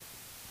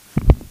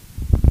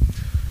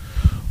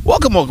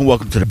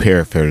Welcome to the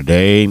Para Fair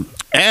today.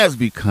 As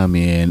we come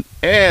in,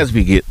 as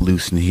we get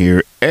loose in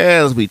here,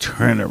 as we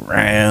turn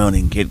around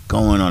and get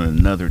going on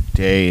another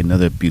day,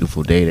 another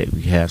beautiful day that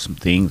we have some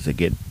things that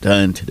get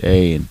done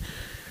today, and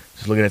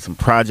just looking at some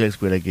projects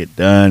where they get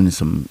done,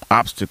 some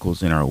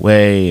obstacles in our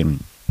way,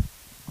 and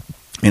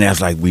as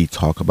like we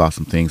talk about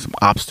some things, some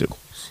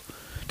obstacles.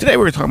 Today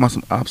we're talking about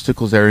some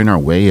obstacles that are in our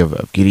way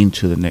of getting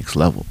to the next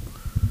level.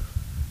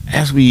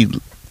 As we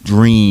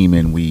dream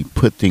and we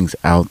put things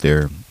out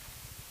there,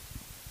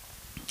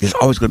 there's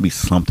always going to be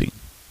something.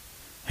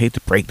 I hate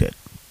to break that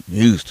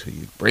news to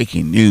you.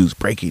 Breaking news,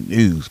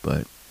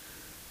 but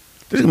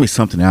there's going to be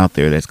something out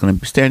there that's going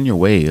to stand in your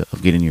way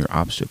of getting your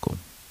obstacle.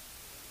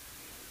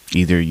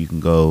 Either you can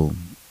go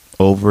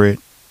over it,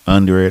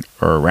 under it,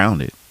 or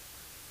around it,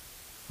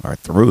 or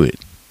through it.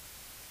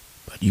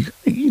 But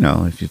you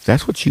know, if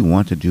that's what you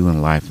want to do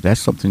in life, if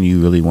that's something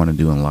you really want to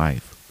do in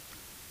life,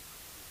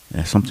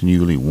 that's something you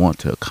really want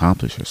to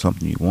accomplish or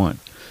something you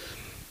want,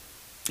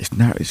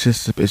 it's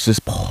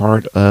just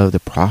part of the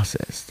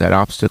process. That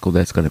obstacle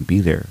that's going to be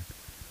there,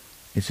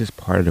 it's just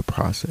part of the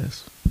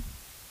process.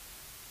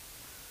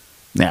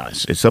 Now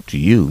it's up to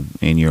you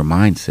and your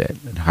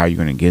mindset and how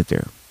you're going to get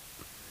there.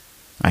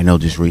 I know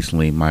just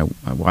recently my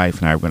wife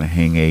and I are going to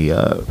hang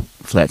a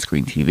flat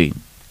screen TV.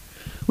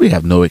 We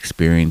have no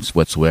experience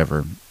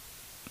whatsoever.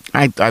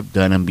 I've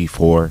done them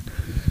before,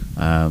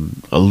 a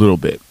little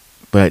bit,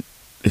 but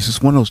it's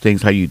just one of those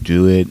things, how you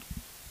do it,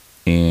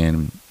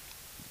 and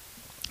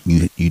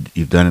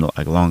you've done it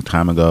like a long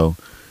time ago,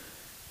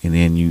 and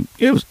then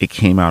it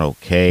came out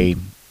okay.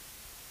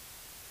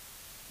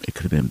 It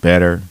could have been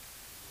better.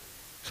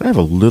 So I have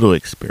a little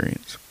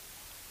experience,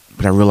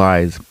 but I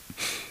realize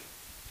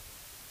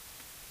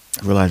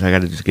I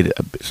got to just get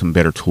some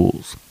better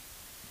tools.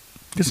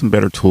 Get some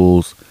better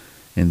tools,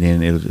 and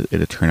then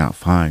it'll turn out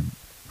fine.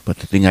 But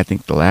the thing, I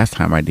think the last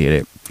time I did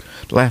it,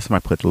 the last time I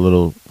put the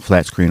little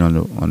flat screen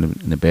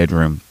in the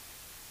bedroom,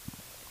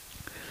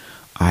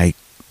 I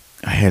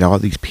had all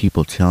these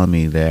people telling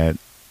me that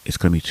it's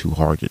going to be too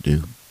hard to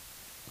do.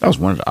 That was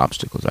one of the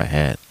obstacles I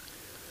had.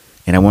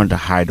 And I wanted to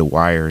hide the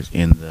wires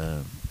in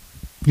the,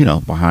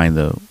 behind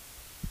the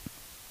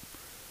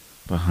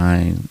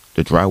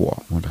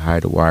drywall. I wanted to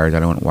hide the wires. I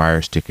don't want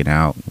wires sticking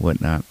out and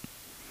whatnot.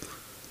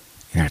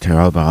 And I tell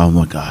her all about, oh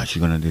my gosh,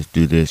 you're going to just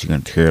do this, you're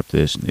going to tear up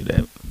this and do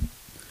that.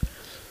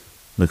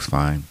 Looks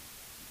fine.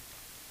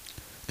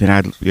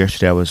 Then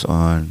yesterday I was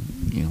on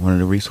one of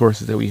the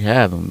resources that we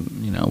have,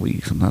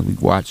 and sometimes we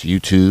watch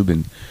YouTube,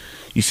 and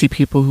you see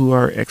people who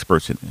are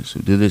experts in this,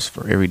 who do this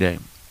for every day.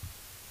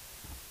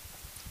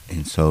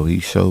 And so he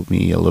showed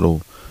me a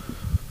little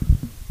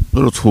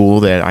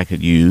tool that I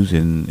could use,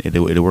 and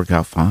it'll work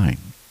out fine.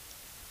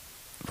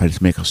 If I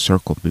just make a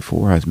circle,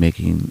 before I was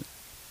making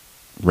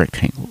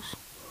rectangles.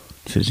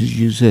 He says, just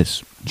use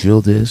this,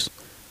 drill this,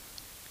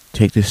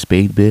 take this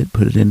spade bit,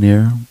 put it in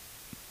there,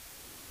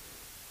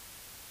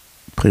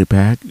 put it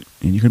back, and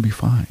you're going to be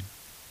fine.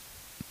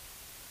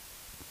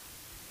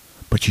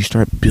 But you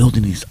start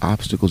building these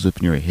obstacles up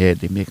in your head.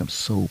 They make them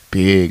so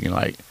big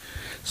and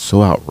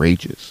so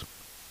outrageous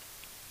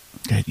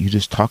that you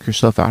just talk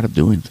yourself out of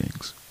doing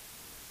things.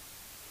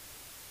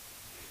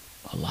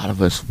 A lot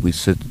of us, we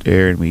sit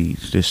there and we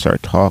just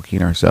start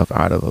talking ourselves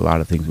out of a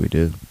lot of things we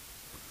do.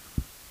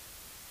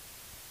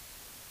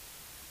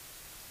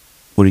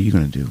 What are you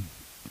going to do?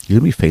 You're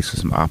going to be faced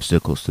with some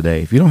obstacles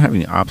today. If you don't have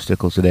any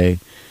obstacles today,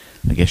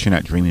 I guess you're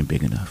not dreaming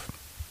big enough.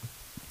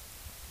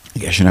 I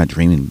guess you're not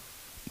dreaming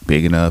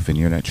big enough, and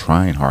you're not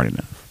trying hard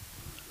enough.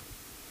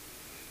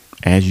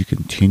 As you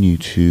continue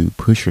to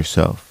push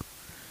yourself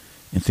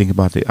and think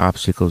about the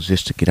obstacles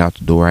just to get out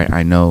the door,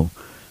 I know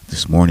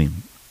this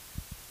morning,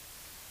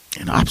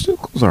 and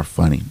obstacles are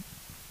funny.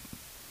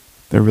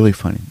 They're really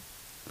funny.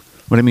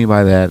 What I mean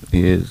by that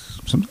is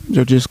sometimes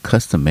they're just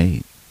custom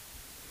made.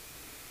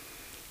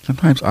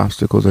 Sometimes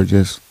obstacles are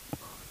just,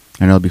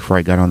 I know before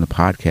I got on the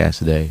podcast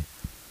today,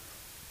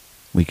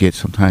 we get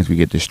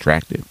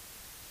distracted.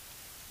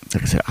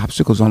 Like I said,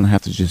 obstacles don't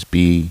have to just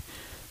be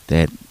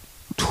that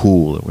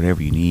tool or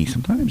whatever you need.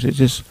 Sometimes it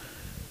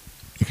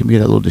can be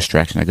that little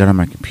distraction. I got on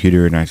my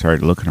computer and I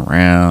started looking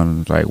around,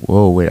 and it's like,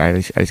 whoa, wait,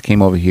 I just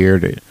came over here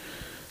to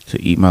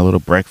eat my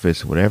little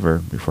breakfast or whatever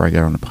before I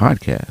got on the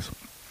podcast.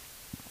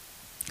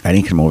 I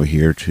didn't come over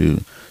here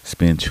to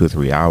spend 2 or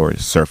 3 hours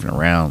surfing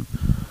around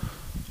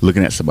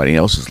looking at somebody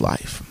else's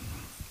life.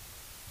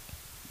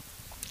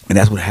 And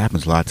that's what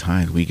happens a lot of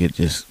times. We get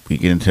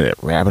into that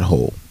rabbit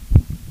hole.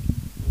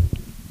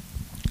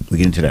 We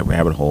get into that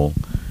rabbit hole,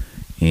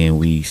 and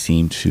we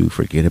seem to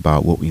forget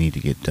about what we need to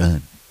get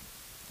done.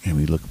 And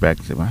we look back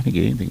and say, well, I didn't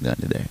get anything done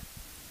today.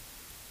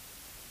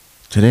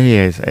 Today,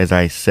 as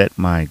I set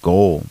my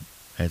goal,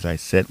 is I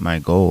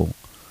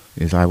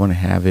want to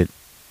have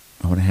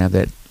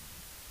that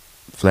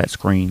flat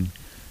screen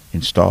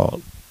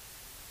installed.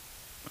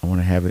 I want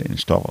to have it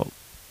installed.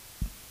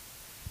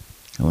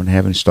 I want to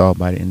have it installed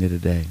by the end of the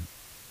day.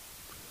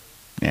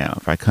 Now,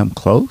 if I come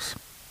close,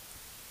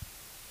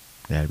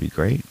 that'd be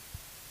great.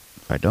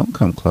 If I don't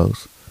come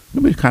close,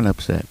 I'm going to be kind of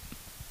upset.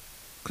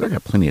 because I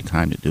got plenty of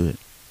time to do it.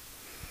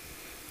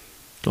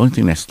 The only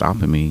thing that's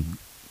stopping me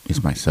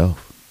is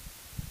myself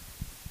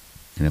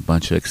and a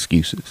bunch of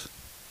excuses.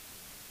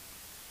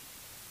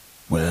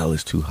 Well,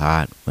 it's too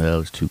hot.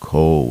 Well, it's too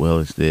cold. Well,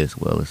 it's this.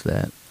 Well, it's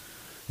that.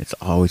 It's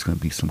always going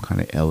to be some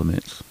kind of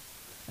elements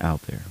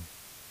out there.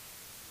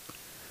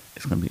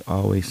 It's going to be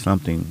always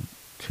something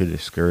to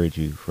discourage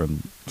you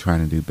from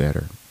trying to do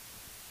better.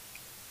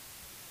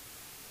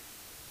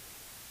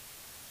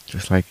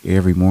 Just like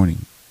every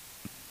morning,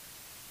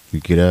 you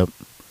get up,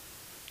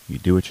 you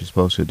do what you're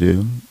supposed to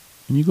do,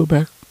 and you go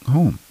back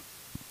home.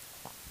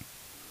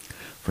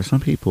 For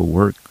some people,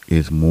 work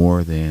is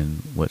more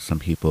than what some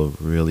people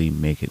really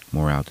make it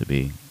more out to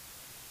be.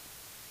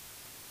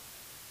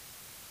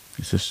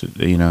 It's just,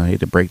 I hate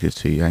to break this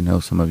to you. I know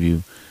some of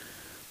you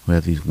who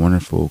have these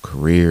wonderful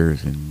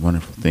careers and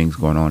wonderful things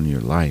going on in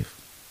your life.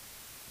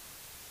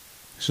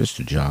 It's just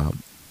a job.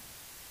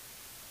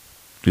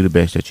 Do the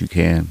best that you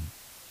can.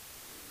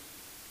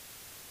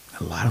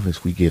 A lot of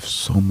us, we give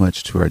so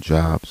much to our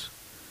jobs.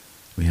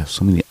 We have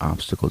so many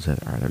obstacles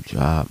that are at our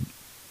job.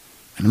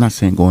 And I'm not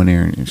saying go in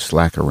there and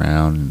slack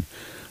around and,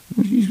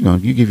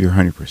 you give your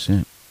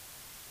 100%.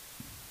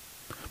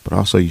 But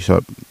also you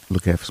should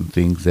look at some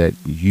things that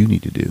you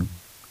need to do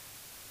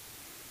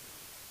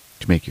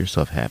to make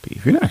yourself happy.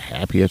 If you're not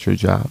happy at your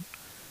job,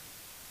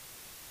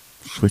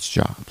 switch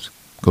jobs.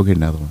 Go get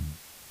another one.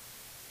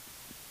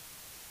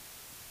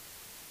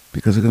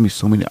 Because there's going to be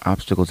so many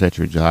obstacles at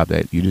your job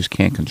that you just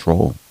can't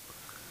control.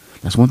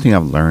 That's one thing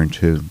I've learned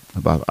too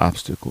about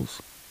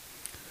obstacles.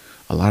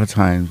 A lot of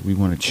times we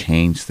want to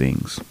change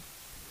things.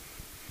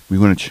 We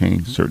want to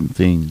change certain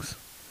things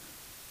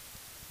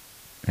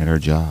at our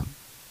job.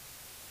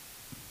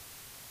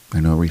 I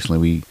know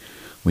recently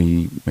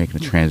we making a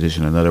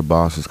transition. Another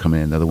boss is coming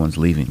in, another one's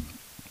leaving.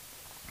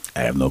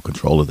 I have no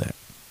control of that.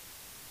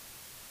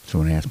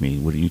 Someone asked me,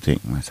 what do you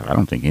think? And I said, I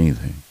don't think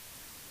anything.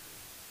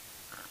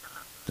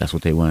 That's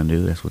what they want to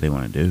do. That's what they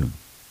want to do.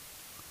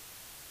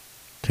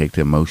 Take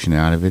the emotion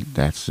out of it.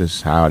 That's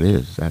just how it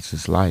is. That's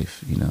just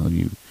life.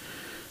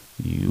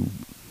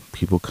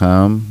 People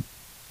come.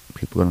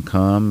 People are going to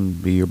come,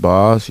 be your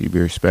boss. You be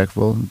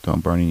respectful.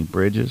 Don't burn any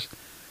bridges.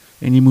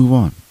 And you move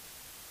on.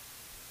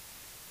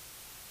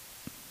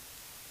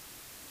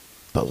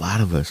 But a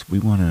lot of us, we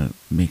want to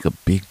make a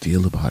big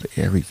deal about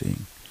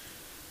everything.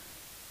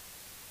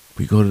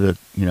 We go to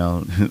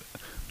the,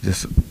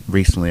 just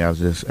recently I was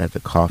just at the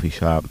coffee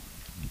shop.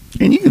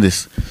 And you can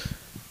just,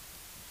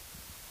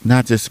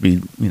 not just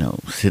be,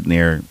 sitting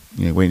there,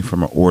 waiting for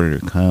my order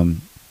to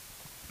come.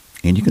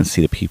 And you can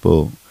see the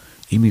people,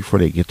 even before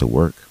they get to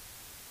work,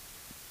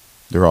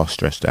 they're all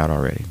stressed out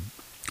already.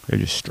 They're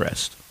just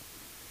stressed.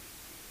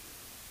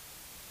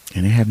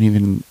 And they haven't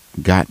even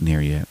gotten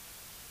there yet.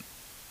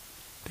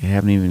 They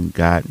haven't even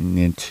gotten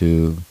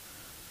into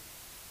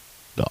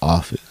the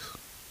office,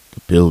 the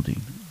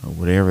building, or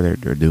whatever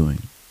they're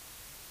doing.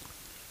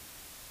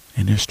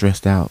 And they're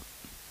stressed out.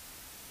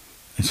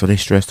 And so they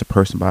stress the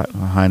person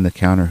behind the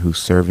counter who's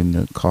serving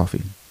the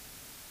coffee.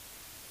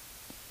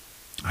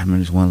 I remember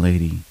this one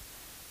lady,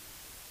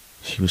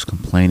 she was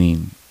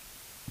complaining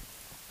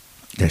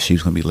that she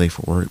was going to be late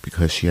for work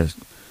because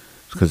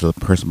the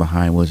person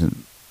behind wasn't,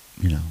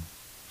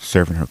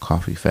 serving her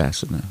coffee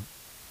fast enough.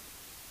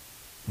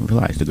 I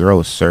realized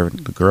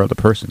the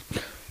person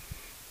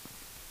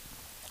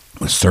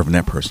was serving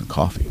that person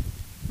coffee.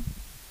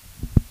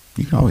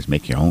 You can always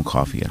make your own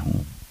coffee at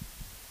home.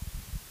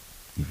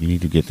 If you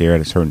need to get there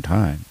at a certain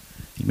time,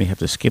 you may have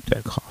to skip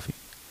that coffee.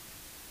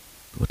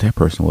 But what that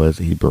person was,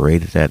 he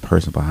berated that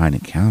person behind the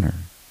counter.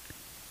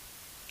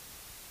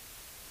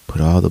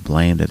 Put all the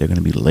blame that they're going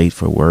to be late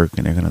for work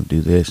and they're going to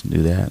do this and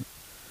do that.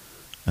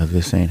 Of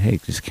just saying, hey,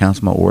 just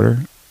cancel my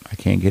order. I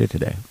can't get it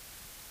today.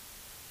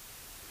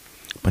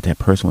 But that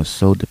person was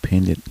so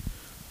dependent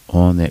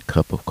on that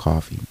cup of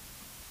coffee.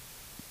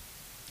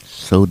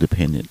 So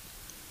dependent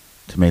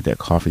to make that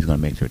coffee is going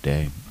to make their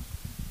day.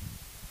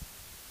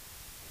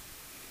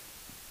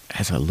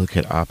 As I look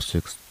at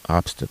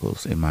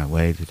obstacles in my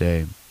way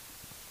today,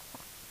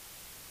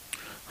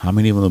 how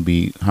many of them will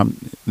be...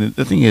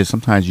 the thing is,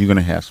 sometimes you're going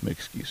to have some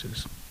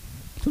excuses.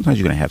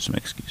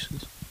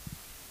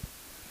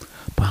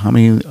 But how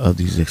many of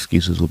these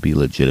excuses will be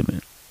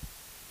legitimate?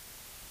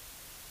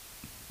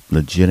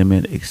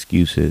 Legitimate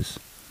excuses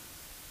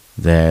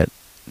that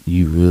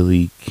you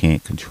really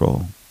can't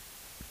control.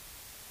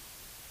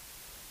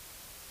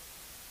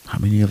 How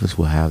many of us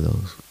will have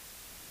those?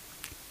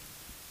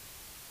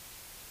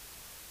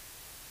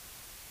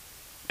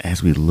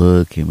 As we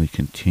look and we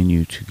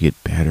continue to get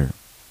better.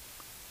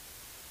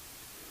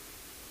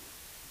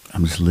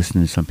 I'm just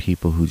listening to some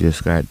people who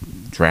just got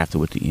drafted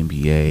with the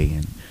NBA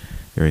and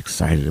they're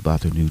excited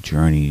about their new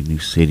journey, new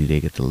city they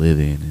get to live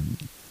in,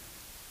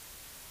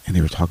 and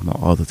they were talking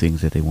about all the things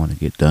that they want to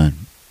get done.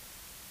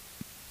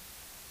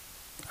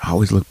 I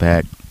always like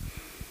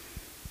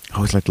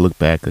to look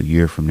back a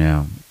year from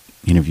now,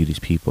 interview these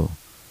people,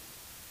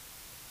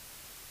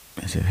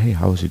 and say, hey,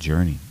 how was your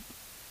journey?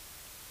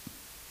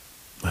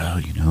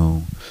 Well,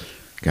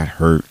 got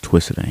hurt,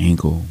 twisted an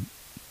ankle,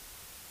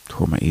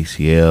 tore my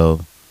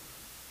ACL.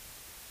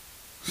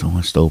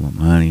 Someone stole my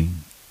money.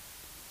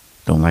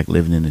 Don't like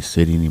living in the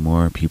city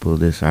anymore. People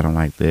this, I don't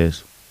like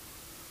this.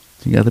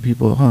 See other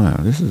people, oh,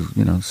 this is,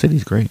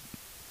 city's great.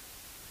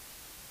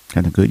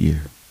 Had a good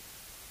year.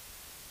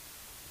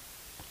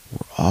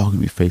 We're all going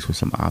to be faced with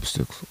some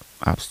obstacles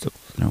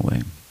in our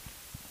way.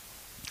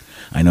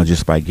 I know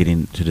just by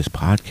getting to this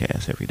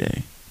podcast every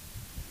day,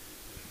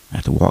 I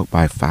have to walk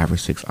by 5 or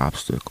 6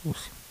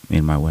 obstacles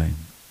in my way.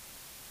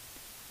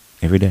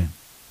 Every day.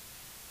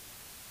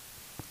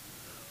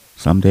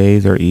 Some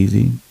days are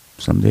easy.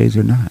 Some days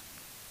are not.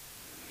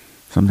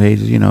 Some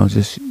days,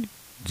 just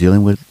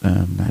dealing with,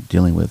 not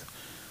dealing with,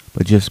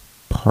 but just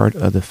part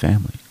of the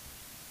family.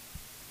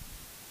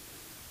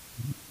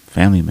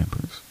 Family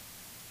members.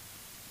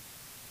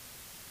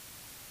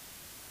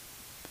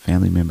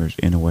 Family members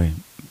in a way.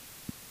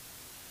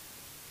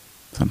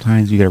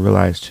 Sometimes you got to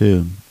realize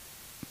too,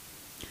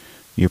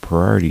 your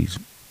priorities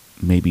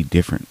may be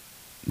different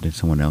than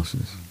someone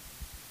else's.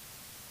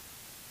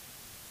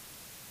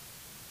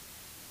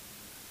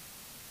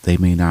 They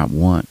may not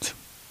want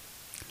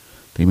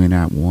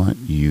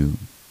you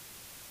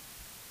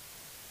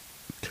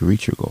to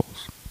reach your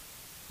goals.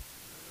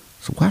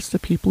 So watch the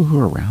people who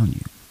are around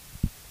you.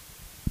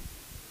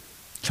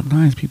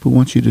 Sometimes people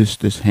want you to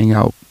just hang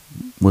out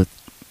with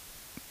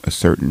a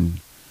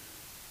certain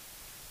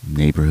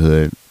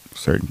neighborhood,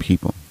 certain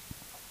people.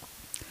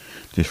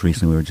 Just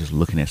recently we were just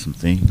looking at some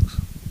things.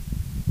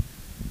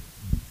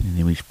 And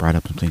then we brought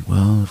up something,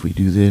 well, if we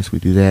do this, we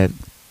do that,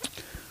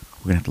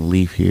 we're going to have to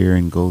leave here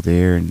and go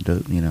there and,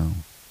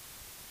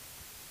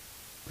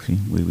 See,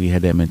 we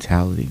had that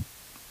mentality.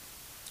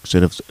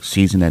 Instead of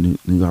seizing that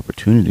new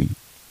opportunity,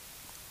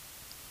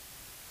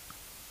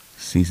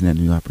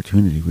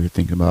 we were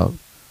thinking about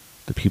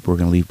the people we're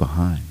going to leave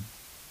behind.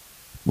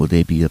 Will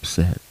they be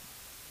upset?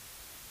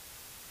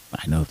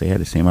 I know if they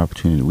had the same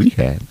opportunity we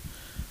had,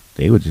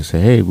 they would just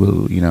say, hey,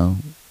 we'll,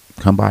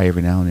 come by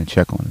every now and then,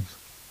 check on us.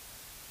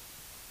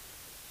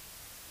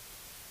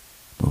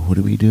 But what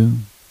do?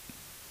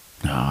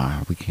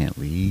 Nah, we can't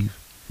leave.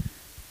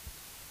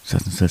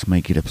 Such and such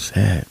might get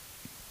upset.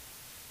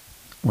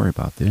 Don't worry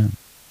about them.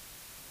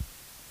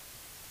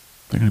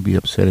 They're going to be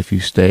upset if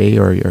you stay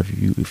or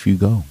if you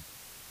go.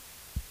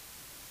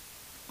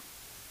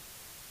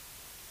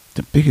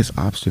 The biggest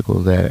obstacle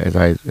that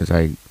as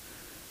I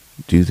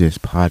do this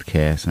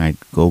podcast and I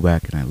go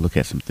back and I look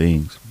at some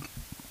things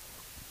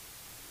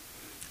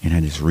and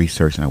I just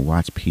research and I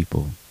watch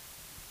people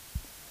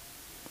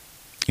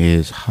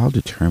is how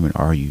determined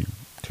are you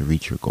to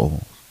reach your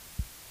goals?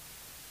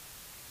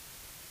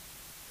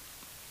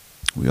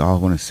 We all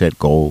want to set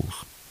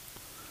goals.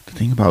 The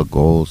thing about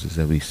goals is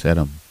that we set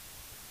them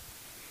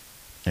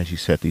as you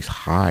set these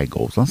high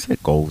goals. Don't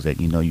set goals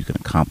that you can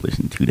accomplish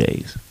in 2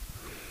 days.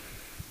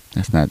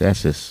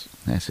 That's just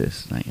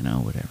like,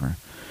 whatever.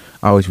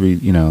 I always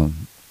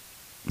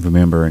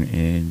remember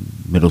in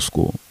middle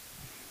school,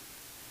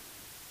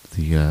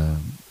 the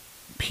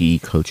PE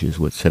coaches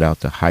would set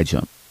out the high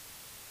jump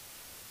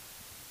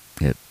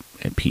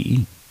at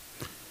PE.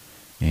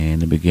 And in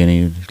the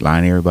beginning,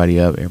 line everybody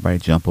up, everybody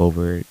jump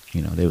over it.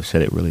 They would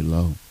set it really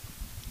low.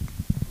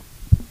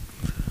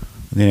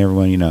 And then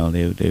everyone,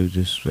 they would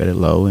just set it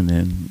low, and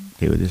then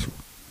they would just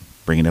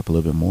bring it up a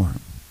little bit more.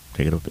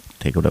 Take it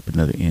up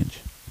another inch.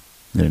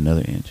 Then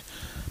another inch.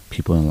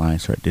 People in line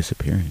start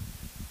disappearing.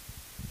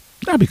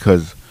 Not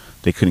because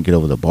they couldn't get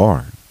over the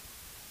bar.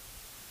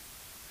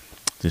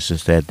 It's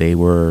just that they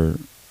were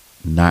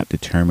not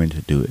determined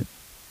to do it.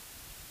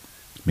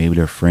 Maybe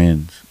their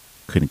friends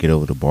couldn't get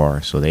over the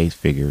bar, so they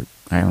figured,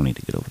 I don't need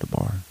to get over the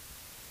bar.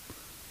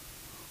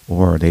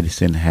 Or they just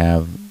didn't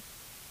have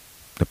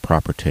the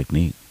proper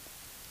technique.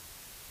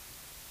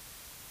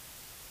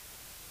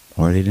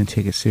 Or they didn't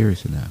take it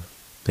serious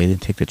enough. They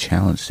didn't take the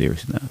challenge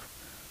serious enough.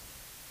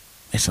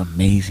 It's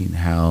amazing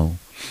how,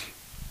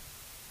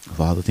 of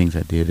all the things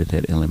I did at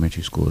that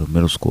elementary school, the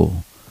middle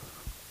school,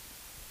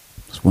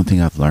 it's one thing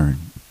I've learned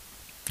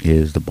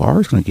is the bar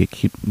is going to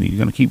you're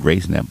going to keep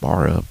raising that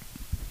bar up.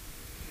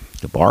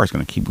 The bar is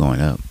going to keep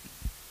going up.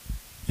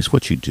 It's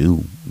what you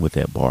do with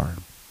that bar.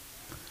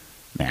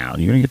 Now,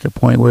 you're going to get to the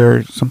point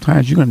where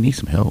sometimes you're going to need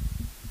some help.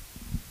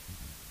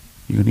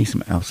 You're going to need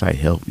some outside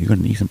help. You're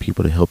going to need some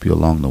people to help you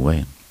along the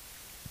way.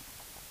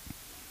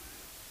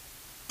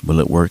 Will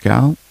it work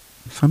out?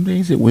 Some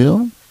days it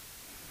will.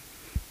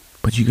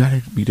 But you got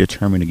to be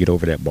determined to get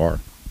over that bar.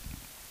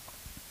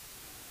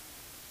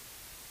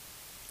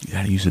 You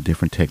got to use a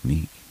different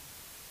technique.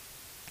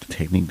 The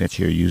technique that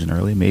you're using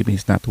earlier, maybe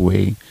it's not the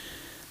way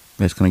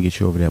that's going to get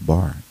you over that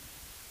bar.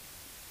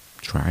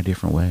 Try a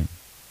different way.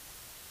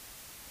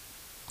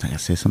 Like I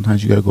said,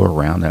 sometimes you got to go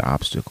around that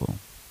obstacle.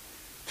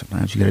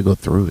 Sometimes you got to go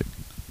through it.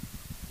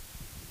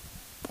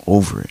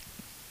 Over it.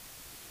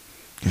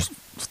 There's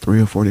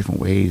 3 or 4 different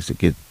ways to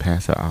get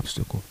past that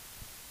obstacle.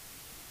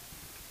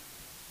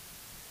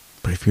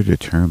 But if you're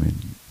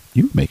determined,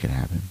 you can make it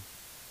happen.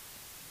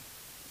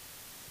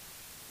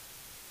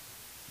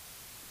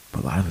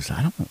 But a lot of us,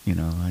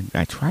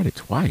 I tried it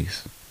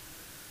twice.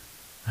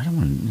 I don't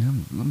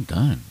want, I'm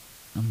done.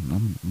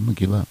 I'm gonna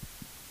give up.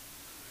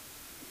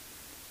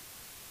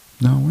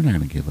 No, we're not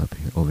gonna give up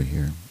here over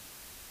here.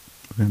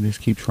 We're gonna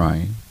just keep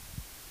trying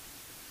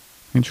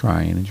and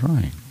trying and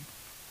trying.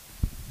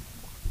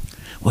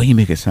 Well, you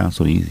make it sound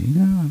so easy.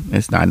 No,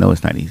 it's not. I know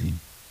it's not easy.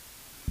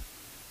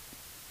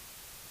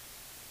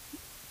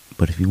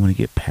 But if you want to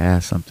get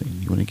past something,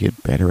 you want to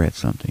get better at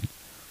something,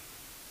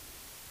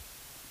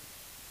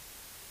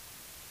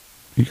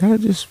 you gotta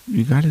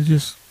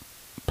just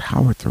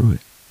power through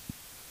it,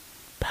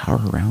 power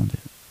around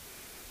it,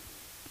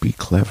 be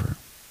clever.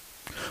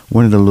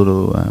 One of the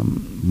little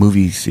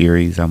movie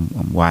series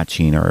I'm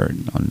watching, or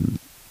on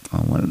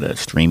one of the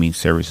streaming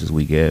services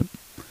we get,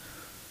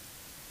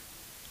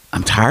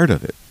 I'm tired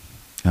of it.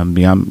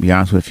 Be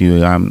honest with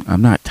you,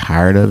 I'm not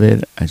tired of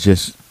it. It's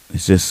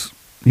just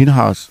you know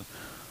how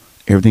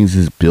everything's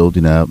just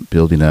building up,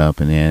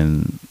 and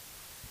then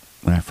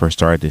when I first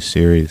started this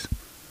series,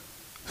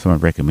 someone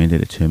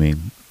recommended it to me,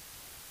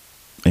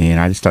 and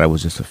I just thought it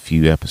was just a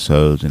few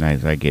episodes, and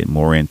as I get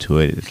more into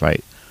it, it's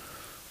like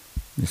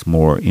it's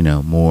more,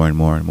 more and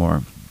more and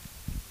more,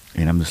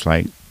 and I'm just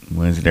like,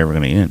 when is it ever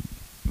going to end?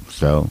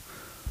 So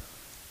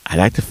I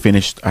like to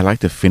finish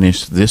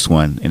this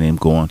one and then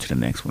go on to the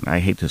next one. I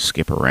hate to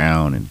skip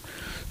around and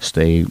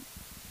stay,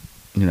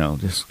 I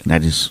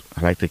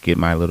like to get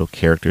my little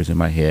characters in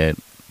my head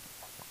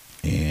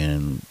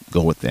and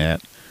go with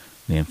that,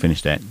 then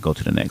finish that, and go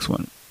to the next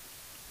one.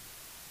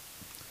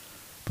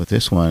 But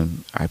this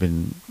one, I've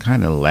been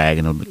kind of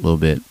lagging a little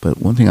bit. But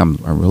one thing I'm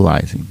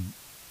realizing,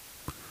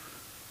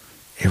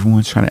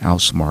 everyone's trying to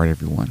outsmart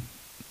everyone.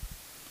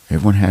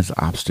 Everyone has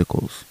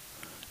obstacles.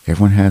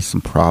 Everyone has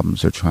some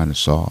problems they're trying to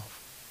solve.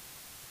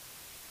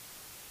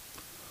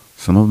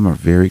 Some of them are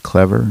very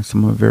clever.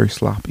 Some are very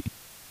sloppy.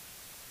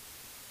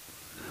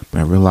 But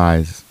I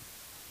realize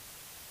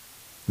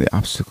the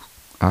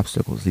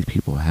obstacles these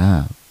people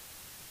have,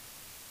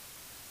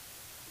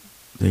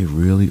 they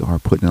really are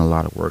putting in a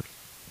lot of work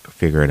to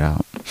figure it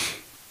out.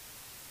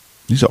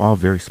 These are all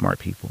very smart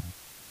people.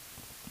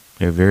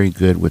 They're very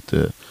good with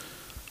the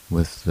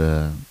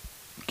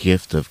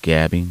gift of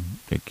gabbing,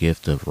 the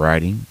gift of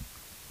writing,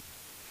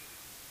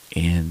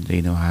 and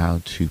they know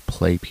how to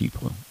play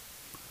people.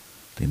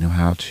 They know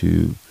how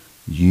to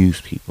use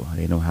people.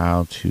 They know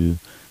how to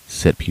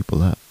set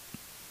people up.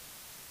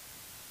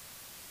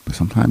 But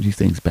sometimes these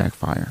things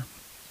backfire.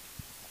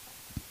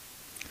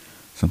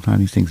 Sometimes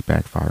these things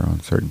backfire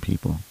on certain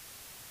people.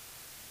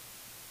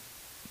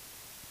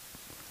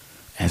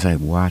 As I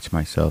watch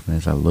myself and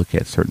as I look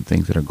at certain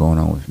things that are going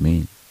on with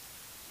me,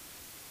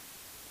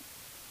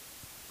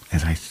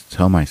 as I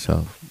tell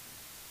myself,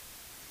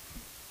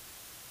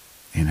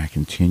 and I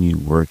continue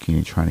working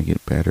and trying to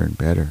get better and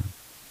better,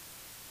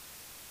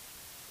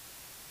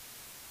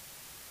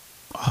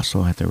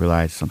 also I have to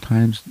realize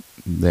sometimes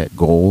that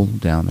goal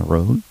down the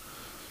road,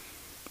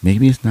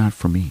 maybe it's not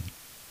for me.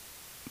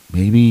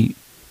 Maybe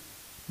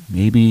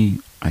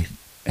I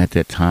at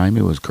that time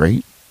it was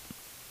great,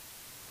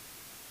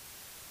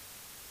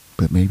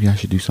 but maybe I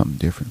should do something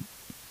different.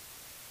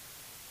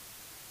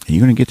 And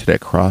you're going to get to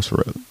that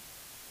crossroad.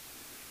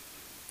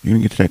 You're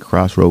going to get to that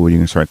crossroad where you're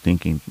going to start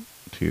thinking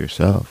to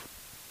yourself,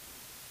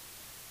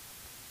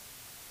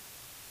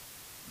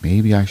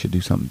 maybe I should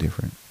do something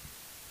different.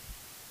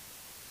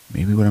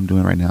 Maybe what I'm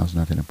doing right now is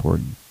not that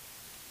important.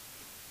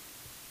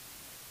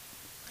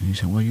 And you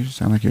say, well, you just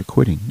sound like you're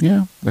quitting.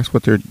 Yeah, that's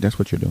what you're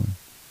doing.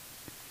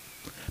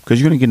 Because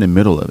you're going to get in the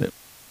middle of it.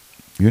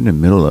 You're in the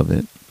middle of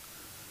it.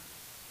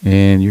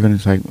 And you're going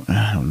to say,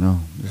 I don't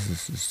know,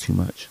 this is too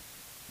much.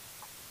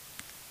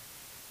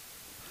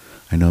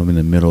 I know I'm in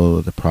the middle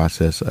of the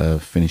process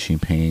of finishing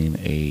paying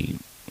a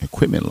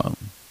equipment loan.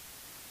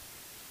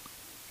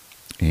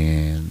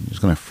 And it's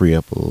going to free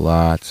up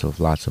lots of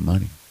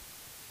money.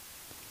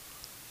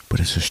 But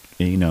it's a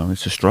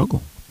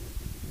struggle.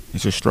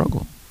 It's a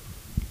struggle.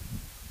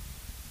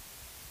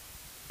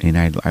 And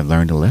I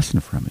learned a lesson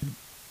from it.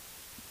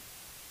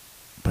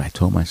 But I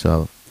told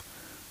myself,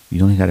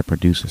 you only got to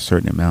produce a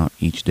certain amount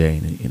each day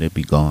and it'll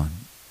be gone.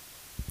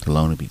 The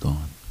loan will be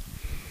gone.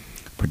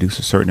 Produce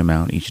a certain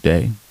amount each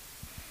day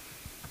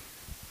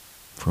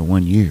for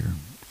 1 year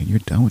and you're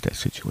done with that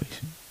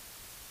situation.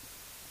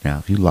 Now,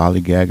 if you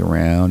lollygag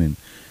around and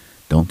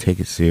don't take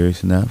it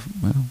serious enough,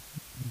 well,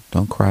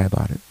 don't cry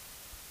about it.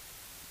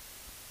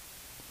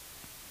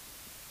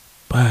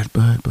 But,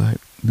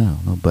 no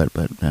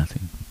but,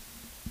 nothing.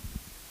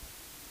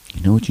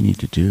 You know what you need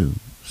to do?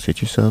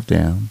 Sit yourself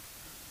down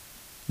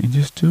and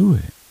just do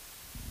it.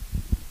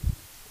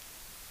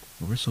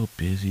 We're so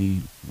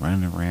busy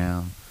running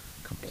around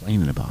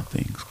complaining about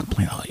things.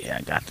 Oh yeah,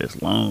 I got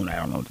this loan. I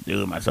don't know what to do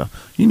with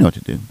myself. You know what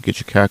to do. Get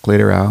your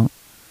calculator out.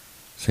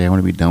 Say I want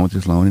to be done with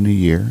this loan in a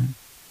year.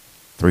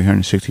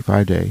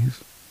 365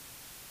 days.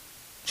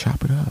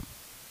 Chop it up.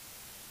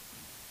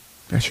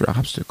 That's your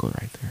obstacle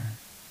right there.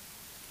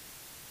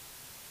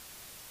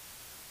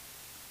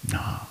 No,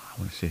 I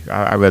want to sit here.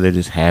 I'd rather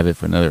just have it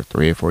for another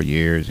 3 or 4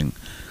 years and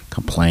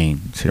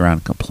complain. Sit around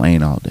and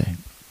complain all day.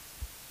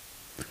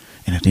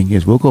 And the thing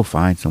is, we'll go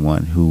find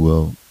someone who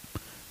will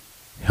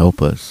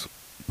help us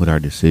with our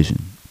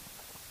decision.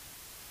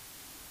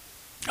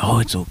 Oh,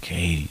 it's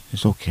okay.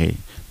 It's okay.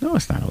 No,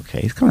 it's not okay.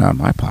 It's coming out of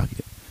my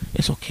pocket.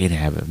 It's okay to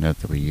have it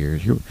another 3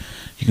 years. You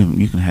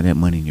can have that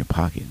money in your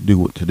pocket. Do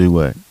what?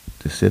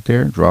 To sit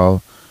there,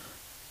 draw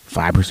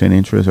 5%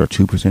 interest or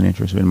 2%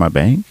 interest in my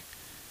bank,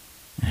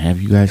 and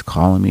have you guys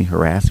calling me,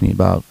 harassing me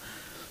about,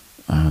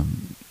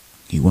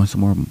 do you want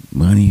some more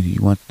money? Do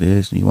you want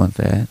this? Do you want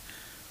that?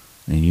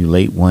 And you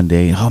late one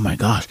day. Oh my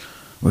gosh,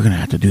 we're gonna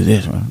have to do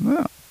this.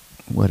 Well,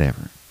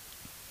 whatever.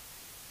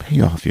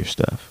 Pay off your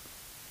stuff.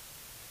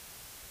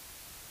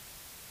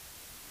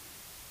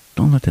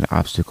 Don't let that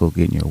obstacle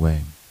get in your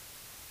way.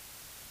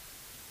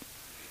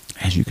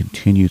 As you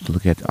continue to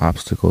look at the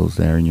obstacles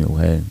that are in your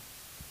way,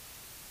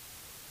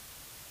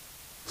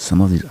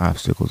 some of these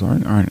obstacles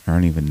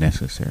aren't even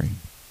necessary.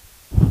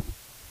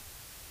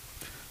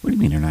 What do you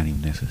mean they're not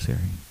even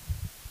necessary?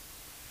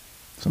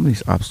 Some of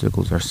these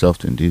obstacles are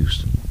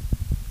self-induced.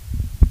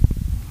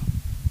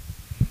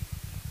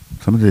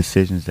 Some of the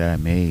decisions that I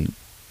made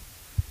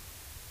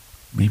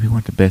maybe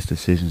weren't the best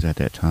decisions at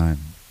that time.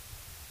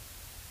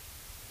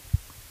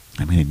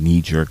 I made a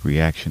knee-jerk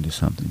reaction to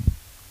something.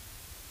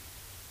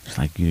 It's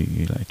like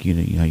you're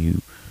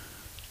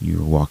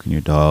walking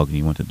your dog and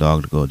you want the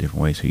dog to go a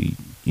different way, so you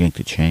yank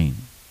the chain.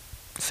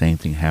 Same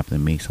thing happened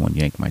to me. Someone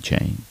yanked my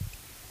chain.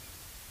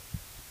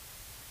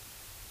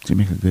 So you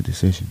make a good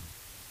decision.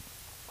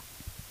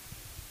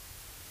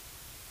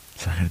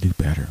 So I got to do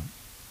better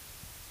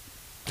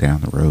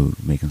down the road,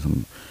 making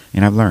some.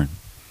 And I've learned.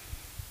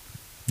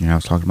 I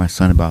was talking to my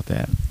son about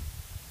that.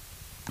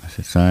 I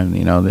said, son,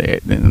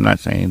 I'm not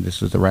saying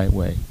this is the right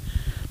way,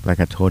 but like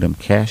I told him,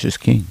 cash is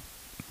king.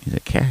 He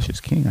said, cash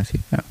is king. I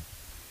said, yeah.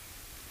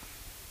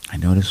 I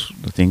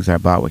noticed the things I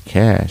bought with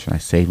cash, and I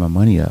saved my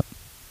money up.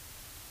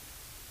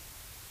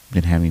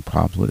 Didn't have any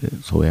problems with it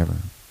whatsoever.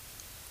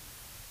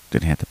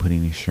 Didn't have to put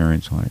any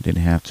insurance on it.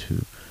 Didn't have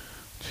to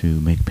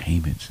make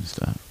payments and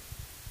stuff.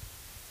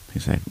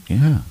 He's like,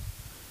 yeah,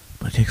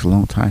 but it takes a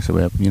long time.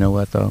 So you know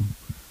what though?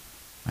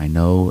 I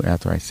know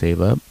after I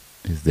save up,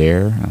 it's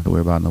there. I don't have to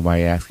worry about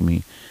nobody asking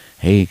me,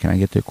 hey, can I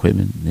get the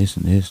equipment? This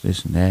and this,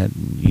 this and that.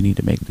 And you need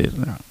to make this.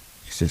 No,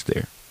 it's just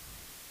there.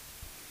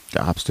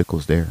 The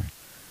obstacle's there.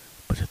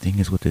 But the thing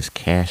is with this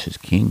cash is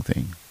king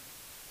thing,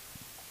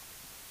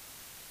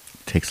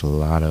 it takes a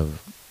lot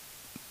of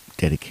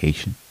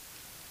dedication.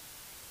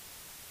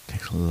 It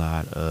takes a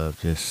lot of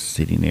just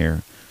sitting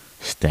there,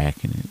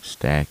 stacking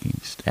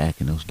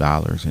those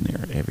dollars in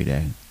there every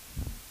day.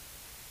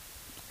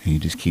 And you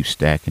just keep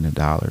stacking the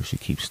dollars. You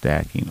keep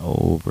stacking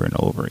over and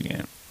over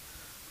again.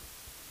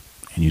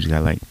 And you just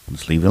gotta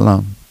just leave it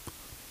alone.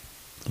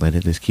 Let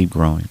it just keep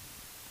growing.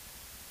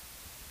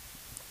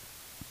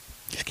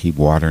 Just keep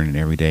watering it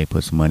every day.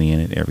 Put some money in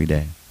it every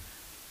day.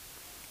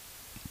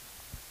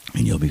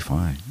 And you'll be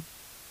fine.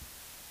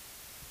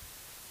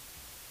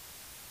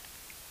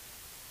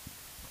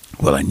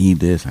 Well, I need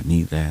this. I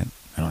need that.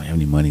 I don't have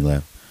any money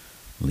left.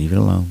 Leave it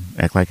alone.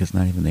 Act like it's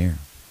not even there.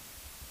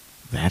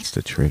 That's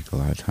the trick a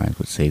lot of times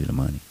with saving the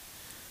money.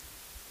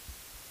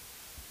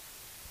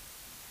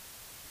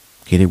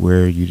 Get it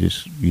where you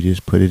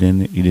just put it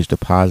in, you just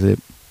deposit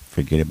it,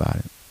 forget about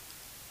it.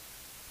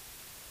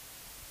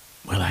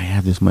 Well, I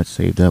have this much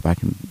saved up.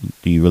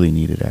 Do you really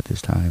need it at this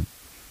time?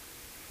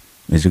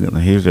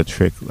 Here's a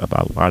trick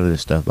about a lot of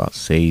this stuff about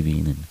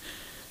saving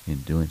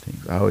and doing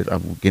things.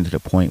 I'm getting to the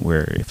point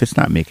where if it's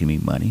not making me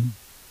money,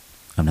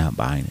 I'm not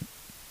buying it.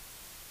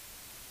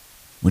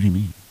 What do you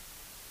mean?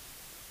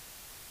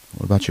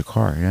 What about your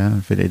car? Yeah,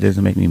 if it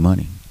doesn't make me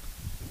money,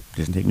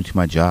 doesn't take me to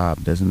my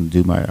job, doesn't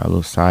do my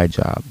little side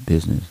job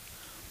business,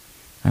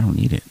 I don't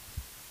need it.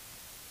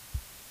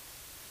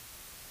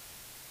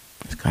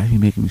 It's got to be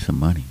making me some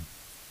money.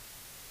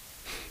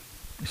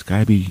 It's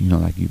got to be,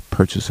 like you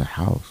purchase a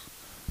house.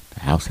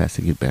 The house has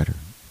to get better.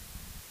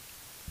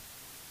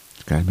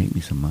 It's got to make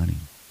me some money.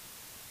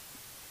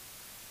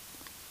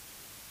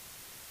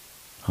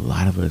 A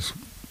lot of us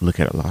look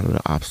at a lot of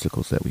the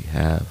obstacles that we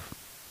have,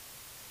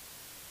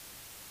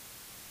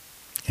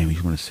 and we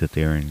just want to sit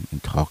there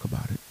and talk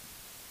about it.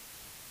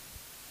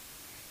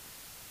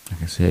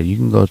 Like I said, you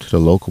can go to the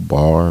local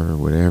bar or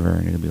whatever,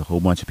 and there'll be a whole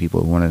bunch of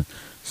people who want to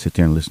sit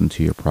there and listen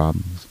to your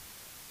problems.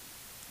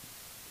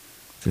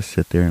 Just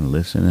sit there and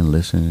listen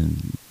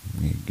and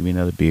give me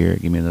another beer,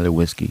 give me another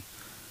whiskey.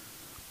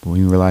 But when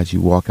you realize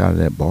you walk out of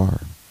that bar,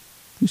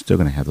 you're still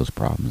going to have those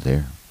problems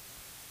there.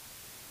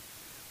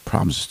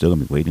 Problems are still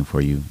going to be waiting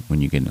for you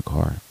when you get in the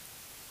car.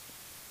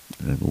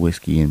 The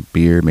whiskey and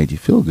beer made you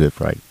feel good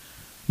for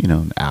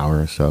an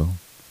hour or so.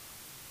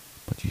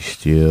 But you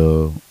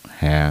still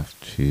have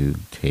to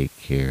take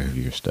care of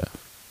your stuff.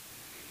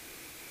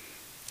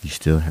 You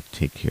still have to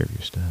take care of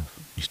your stuff.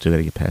 You still got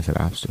to get past that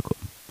obstacle.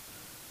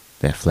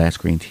 That flat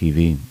screen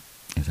TV,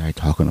 as I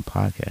talk on the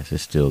podcast,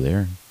 is still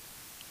there.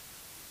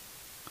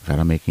 If I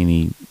don't make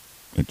any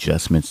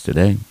adjustments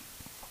today,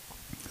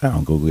 if I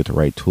don't go get the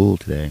right tool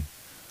today,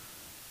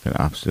 that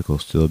obstacle will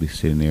still be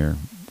sitting there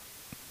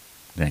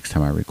next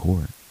time I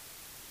record.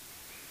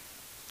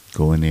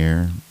 Go in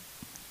there,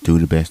 do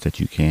the best that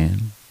you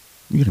can.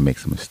 You're going to make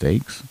some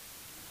mistakes.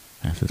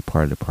 That's just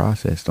part of the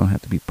process. Don't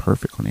have to be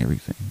perfect on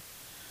everything.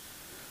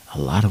 A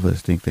lot of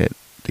us think that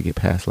to get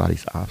past a lot of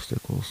these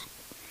obstacles,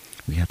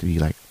 we have to be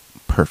like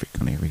perfect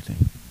on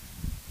everything.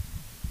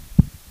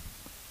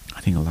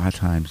 I think a lot of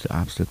times the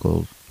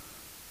obstacle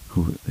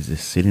who is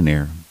just sitting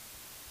there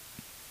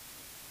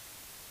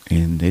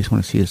and they just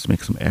want to see us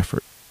make some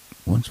effort.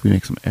 Once we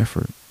make some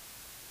effort,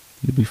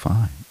 you'll be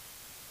fine.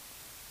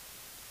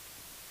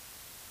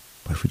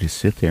 But if we just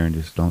sit there and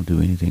just don't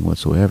do anything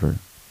whatsoever,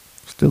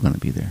 it's still going to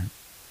be there.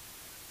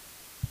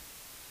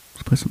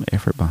 Just put some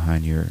effort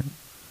behind your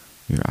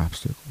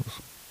obstacles.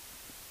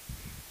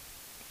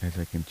 As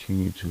I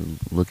continue to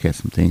look at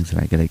some things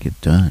that I got to get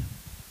done.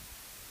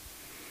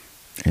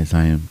 As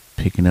I am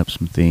picking up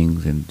some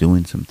things and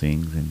doing some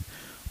things and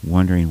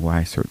wondering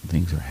why certain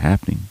things are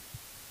happening.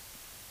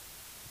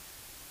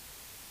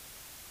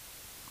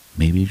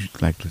 Maybe,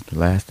 like the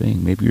last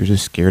thing, maybe you're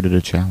just scared of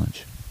the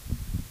challenge.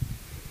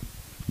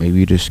 Maybe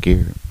you're just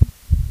scared.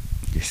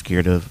 You're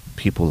scared of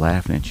people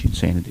laughing at you and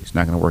saying that it's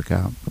not going to work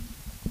out.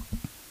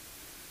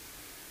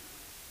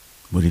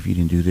 What if you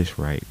didn't do this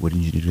right? What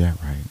didn't you do that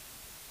right?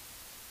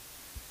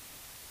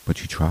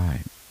 But you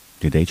tried.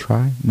 Did they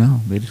try?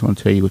 No, they just want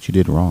to tell you what you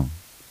did wrong.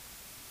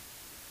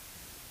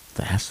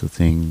 That's the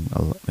thing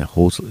that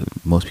holds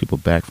most people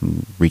back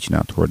from reaching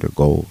out toward their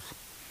goals.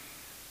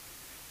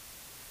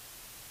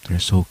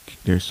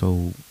 They're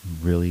so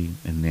really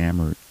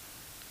enamored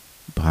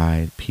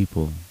by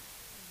people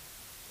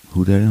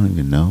who they don't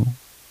even know,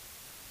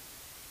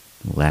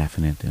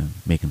 laughing at them,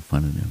 making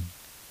fun of them.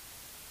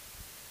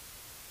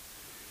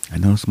 I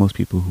notice most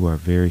people who are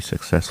very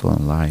successful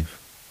in life,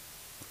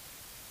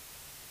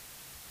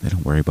 they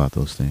don't worry about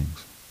those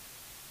things.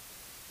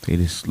 They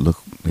just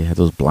they have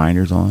those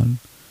blinders on,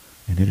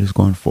 and they're just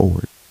going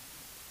forward.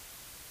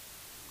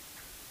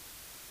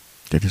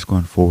 They're just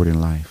going forward in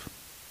life.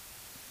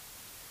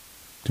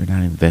 They're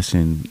not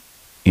investing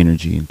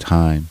energy and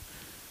time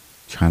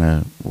trying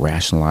to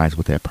rationalize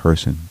with that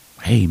person.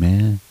 Hey,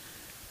 man,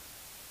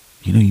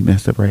 you know you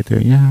messed up right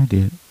there. Yeah, I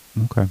did.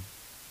 Okay.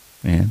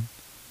 And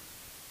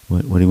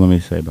what do you want me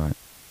to say about it?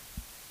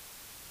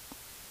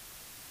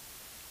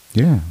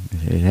 Yeah,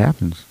 it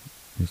happens.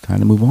 It's time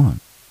to move on.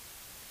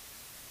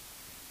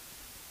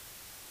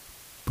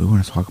 But we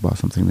want to talk about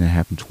something that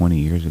happened 20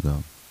 years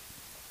ago.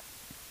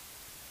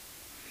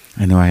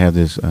 I know I have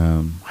this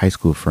high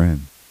school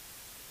friend.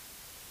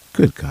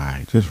 Good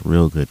guy, just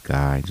real good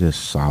guy,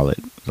 just solid.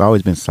 He's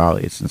always been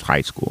solid since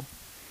high school.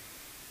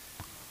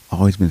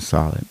 Always been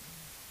solid.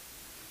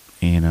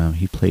 And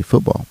he played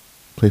football.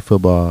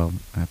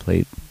 I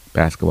played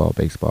basketball,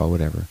 baseball,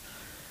 whatever.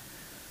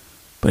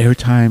 But every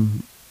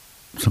time,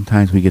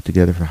 sometimes we get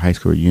together for high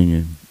school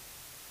reunion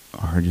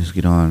or just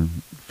get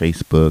on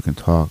Facebook and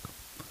talk,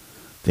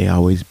 they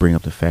always bring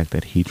up the fact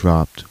that he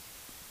dropped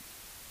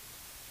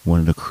one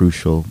of the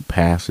crucial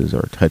passes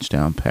or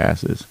touchdown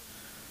passes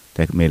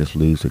that made us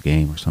lose the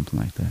game or something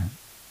like that.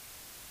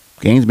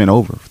 Game's been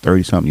over for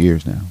 30-something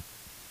years now.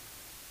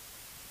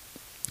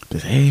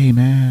 Just, hey,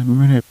 man,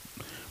 remember that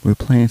we were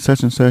playing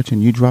such and such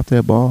and you dropped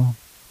that ball?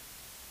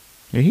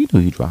 Yeah, he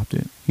knew he dropped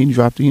it. He knew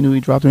he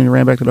dropped it and he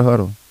ran back to the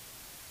huddle.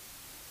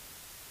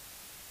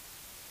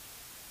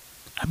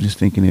 I'm just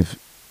thinking if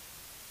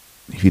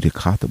he'd have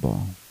caught the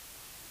ball,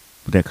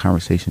 would that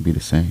conversation be the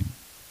same?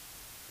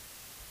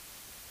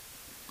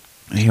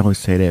 And he always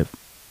say that,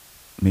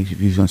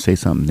 if you're going to say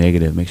something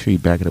negative, make sure you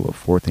back it up with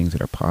 4 things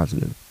that are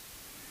positive.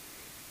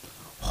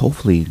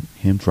 Hopefully,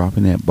 him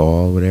dropping that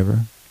ball or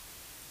whatever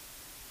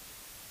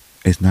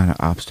is not an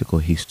obstacle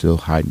he's still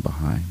hiding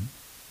behind.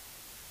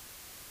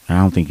 I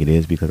don't think it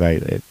is because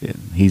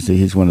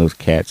he's one of those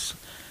cats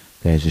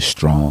that is just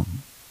strong.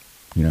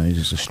 You know, he's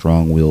just a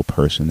strong-willed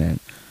person that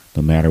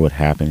no matter what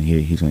happened,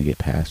 he's going to get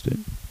past it.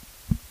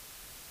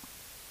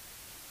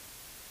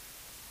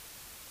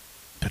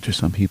 But there's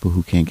some people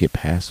who can't get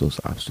past those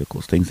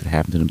obstacles, things that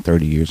happened to them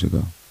 30 years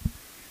ago.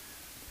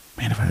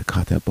 Man, if I had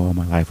caught that ball,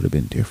 my life would have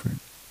been different.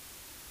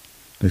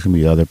 There's going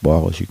to be other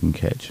balls you can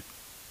catch.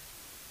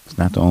 It's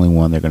not the only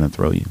one they're going to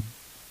throw you.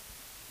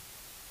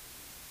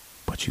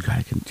 But you got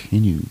to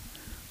continue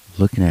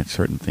looking at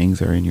certain things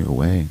that are in your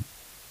way.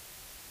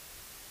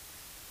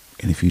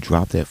 And if you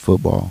drop that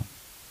football,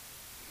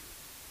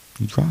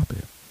 you drop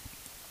it.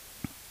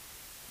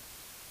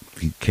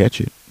 If you catch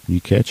it,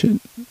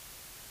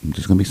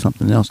 there's going to be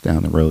something else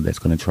down the road that's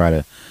going to try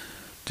to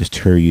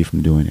deter you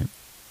from doing it.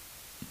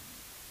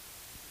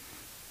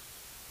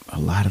 A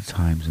lot of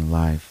times in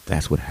life,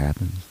 that's what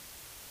happens.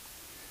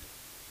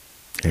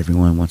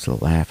 Everyone wants to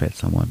laugh at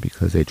someone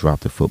because they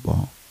dropped the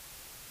football.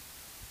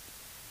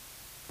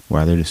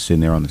 While they're just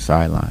sitting there on the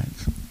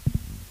sidelines,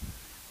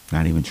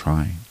 not even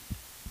trying.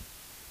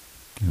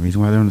 And the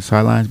reason why they're on the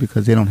sidelines is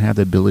because they don't have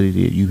the ability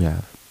that you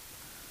have.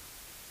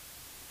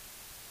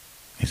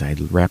 As I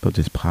wrap up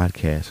this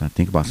podcast, I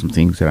think about some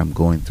things that I'm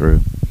going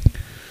through.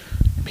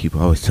 And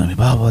people always tell me,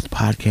 well, what's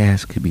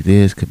podcast? Could be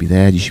this, could be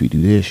that. You should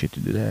do this, you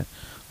should do that.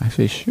 I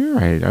say, sure,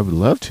 I would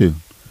love to.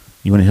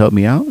 You want to help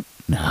me out?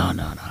 No.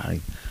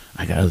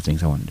 I got other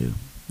things I want to do.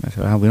 I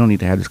said, well, we don't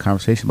need to have this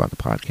conversation about the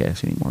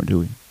podcast anymore, do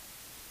we?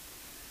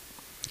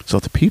 So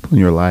if the people in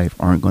your life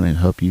aren't going to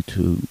help you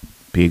to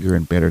bigger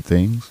and better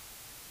things,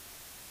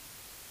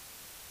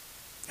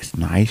 it's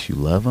nice, you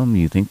love them,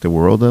 you think the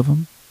world of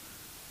them,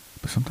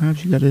 but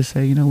sometimes you got to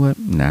say, you know what?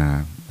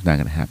 Nah, it's not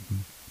going to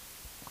happen.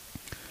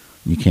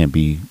 You can't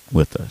be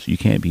with us. You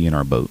can't be in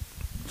our boat.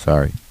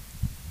 Sorry.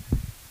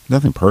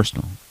 Nothing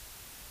personal.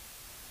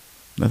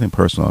 Nothing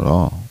personal at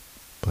all.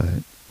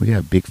 But we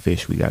got big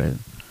fish we got to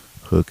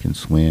hook and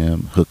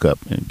swim, hook up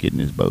and get in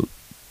this boat.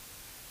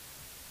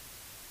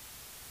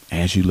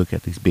 As you look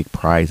at these big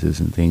prizes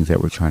and things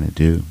that we're trying to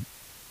do,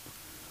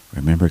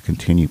 remember,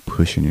 continue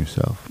pushing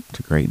yourself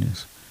to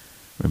greatness.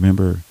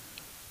 Remember,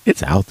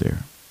 it's out there.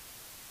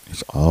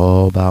 It's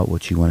all about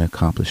what you want to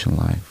accomplish in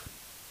life.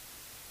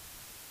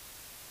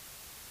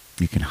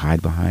 You can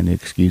hide behind the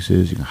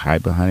excuses. You can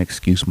hide behind the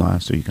excuse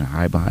monster. You can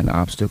hide behind the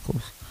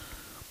obstacles.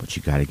 But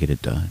you got to get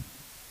it done.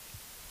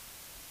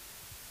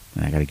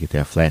 And I got to get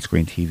that flat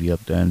screen TV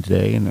up done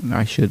today, and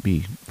I should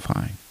be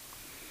fine.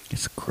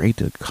 It's great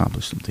to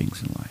accomplish some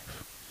things in life.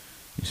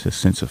 It's a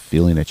sense of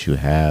feeling that you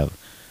have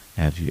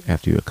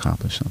after you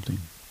accomplish something.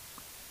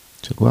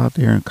 So go out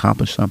there and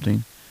accomplish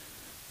something.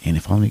 And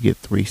if I only get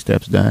 3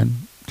 steps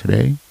done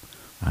today,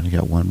 I only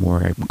got 1 more.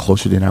 I'm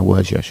closer than I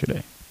was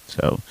yesterday.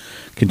 So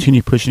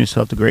continue pushing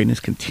yourself to greatness.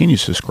 Continue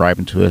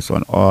subscribing to us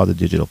on all the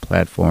digital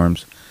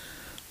platforms.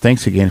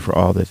 Thanks again for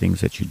all the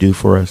things that you do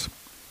for us.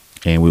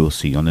 And we will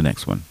see you on the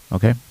next one.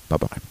 Okay?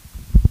 Bye-bye.